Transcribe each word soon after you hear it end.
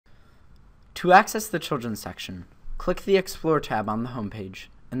To access the Children's section, click the Explore tab on the homepage,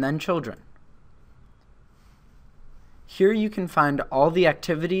 and then Children. Here you can find all the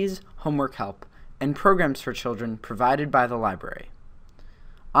activities, homework help, and programs for children provided by the library.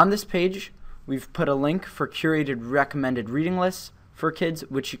 On this page, we've put a link for curated recommended reading lists for kids,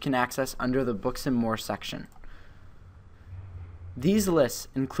 which you can access under the Books and More section. These lists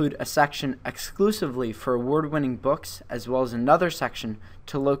include a section exclusively for award-winning books, as well as another section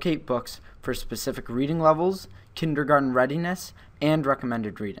to locate books for specific reading levels, kindergarten readiness, and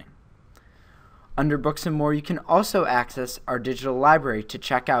recommended reading. Under Books and More, you can also access our digital library to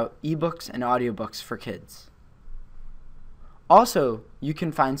check out ebooks and audiobooks for kids. Also, you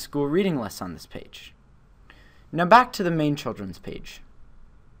can find school reading lists on this page. Now back to the main children's page.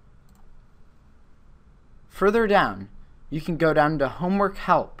 Further down, you can go down to Homework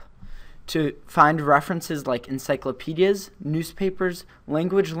Help to find references like encyclopedias, newspapers,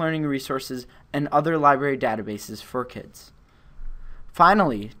 language learning resources, and other library databases for kids.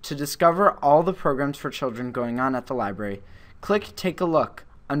 Finally, to discover all the programs for children going on at the library, click Take a Look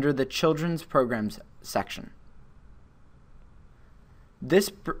under the Children's Programs section. This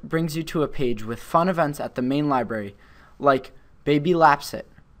brings you to a page with fun events at the main library like Baby Laps It,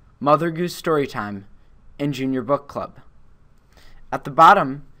 Mother Goose Storytime, and Junior Book Club. At the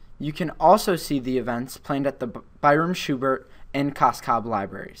bottom, you can also see the events planned at the Byram Schubert and Koskob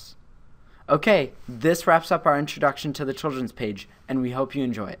libraries. Okay, this wraps up our introduction to the children's page, and we hope you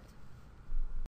enjoy it.